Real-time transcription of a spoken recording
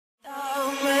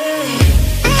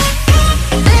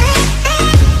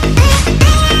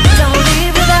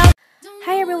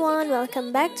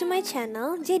welcome back to my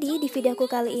channel. Jadi di videoku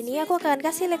kali ini aku akan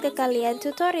kasih lihat ke kalian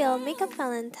tutorial makeup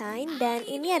Valentine. Dan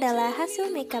ini adalah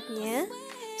hasil makeupnya.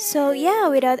 So yeah,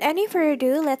 without any further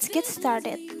ado, let's get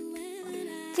started.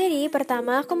 Jadi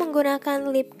pertama aku menggunakan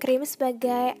lip cream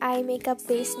sebagai eye makeup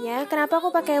base-nya. Kenapa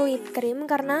aku pakai lip cream?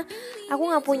 Karena aku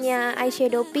nggak punya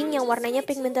eyeshadow pink yang warnanya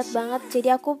pigmented banget. Jadi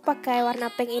aku pakai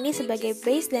warna pink ini sebagai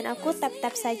base dan aku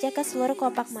tap-tap saja ke seluruh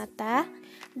kelopak mata.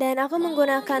 Dan aku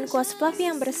menggunakan kuas fluffy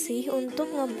yang bersih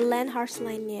untuk ngeblend harsh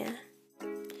line-nya.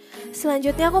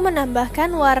 Selanjutnya aku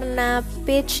menambahkan warna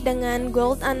peach dengan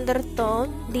gold undertone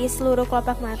di seluruh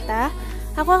kelopak mata.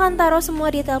 Aku akan taruh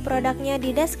semua detail produknya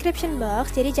di description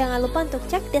box, jadi jangan lupa untuk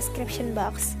cek description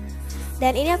box.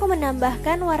 Dan ini aku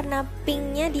menambahkan warna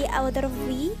pinknya di outer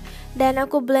V, dan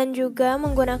aku blend juga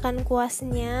menggunakan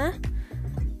kuasnya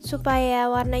supaya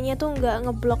warnanya tuh nggak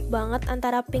ngeblok banget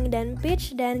antara pink dan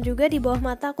peach. Dan juga di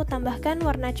bawah mata aku tambahkan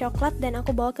warna coklat dan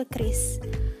aku bawa ke crease.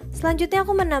 Selanjutnya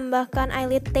aku menambahkan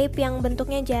eyelid tape yang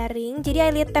bentuknya jaring. Jadi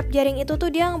eyelid tape jaring itu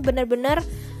tuh dia bener-bener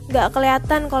gak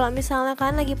kelihatan kalau misalnya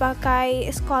kan lagi pakai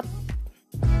Scott.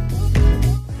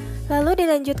 Lalu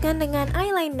dilanjutkan dengan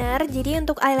eyeliner. Jadi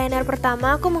untuk eyeliner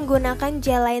pertama aku menggunakan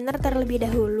gel liner terlebih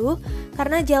dahulu,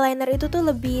 karena gel liner itu tuh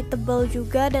lebih tebal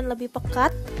juga dan lebih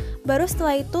pekat. Baru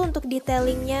setelah itu untuk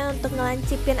detailingnya, untuk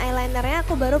ngelancipin eyelinernya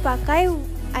aku baru pakai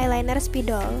eyeliner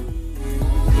spidol.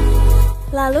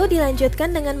 Lalu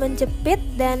dilanjutkan dengan menjepit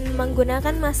dan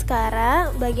menggunakan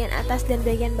maskara bagian atas dan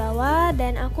bagian bawah.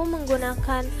 Dan aku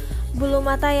menggunakan bulu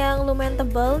mata yang lumayan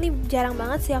tebal. Nih jarang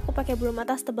banget sih aku pakai bulu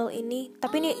mata setebal ini,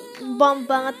 tapi ini bomb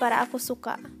banget, para aku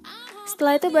suka.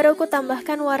 Setelah itu baru aku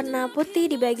tambahkan warna putih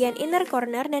di bagian inner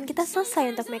corner dan kita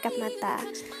selesai untuk makeup mata.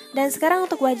 Dan sekarang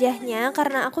untuk wajahnya,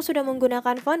 karena aku sudah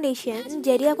menggunakan foundation,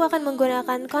 jadi aku akan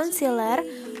menggunakan concealer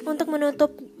untuk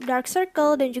menutup dark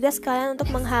circle dan juga sekalian untuk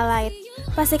meng-highlight.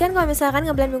 Pastikan kalau misalkan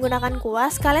ngeblend menggunakan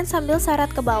kuas, kalian sambil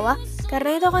seret ke bawah,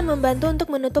 karena itu akan membantu untuk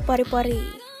menutup pori-pori.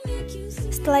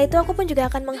 Setelah itu aku pun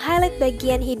juga akan meng-highlight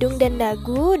bagian hidung dan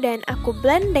dagu, dan aku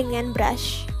blend dengan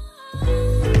brush.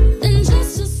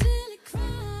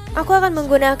 Aku akan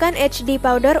menggunakan HD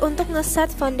powder untuk ngeset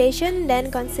foundation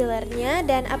dan concealernya,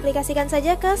 dan aplikasikan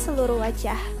saja ke seluruh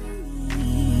wajah.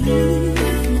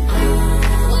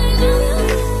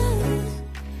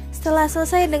 Setelah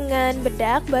selesai dengan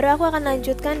bedak, baru aku akan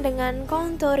lanjutkan dengan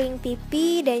contouring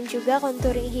pipi dan juga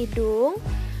contouring hidung.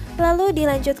 Lalu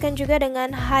dilanjutkan juga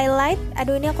dengan highlight.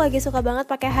 Aduh, ini aku lagi suka banget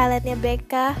pakai highlightnya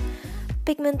Becca.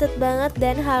 Pigmented banget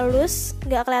dan halus,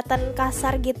 nggak kelihatan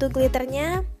kasar gitu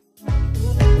glitternya.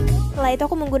 Setelah itu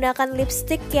aku menggunakan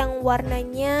lipstick yang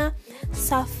warnanya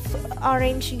soft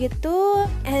orange gitu.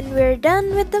 And we're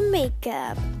done with the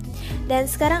makeup. Dan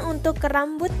sekarang untuk ke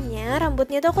rambutnya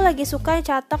tuh aku lagi suka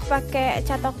catok pakai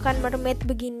catokan mermaid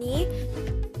begini.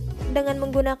 Dengan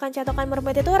menggunakan catokan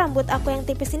mermaid itu rambut aku yang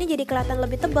tipis ini jadi kelihatan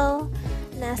lebih tebal.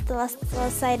 Nah, setelah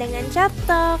selesai dengan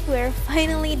catok, we're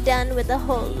finally done with the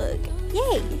whole look.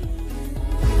 Yay!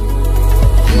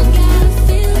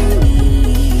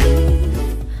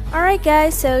 Alright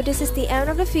guys, so this is the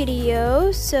end of the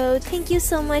video. So thank you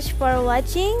so much for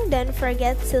watching. Don't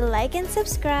forget to like and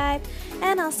subscribe.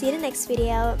 And I'll see you in the next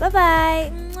video. Bye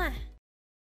bye!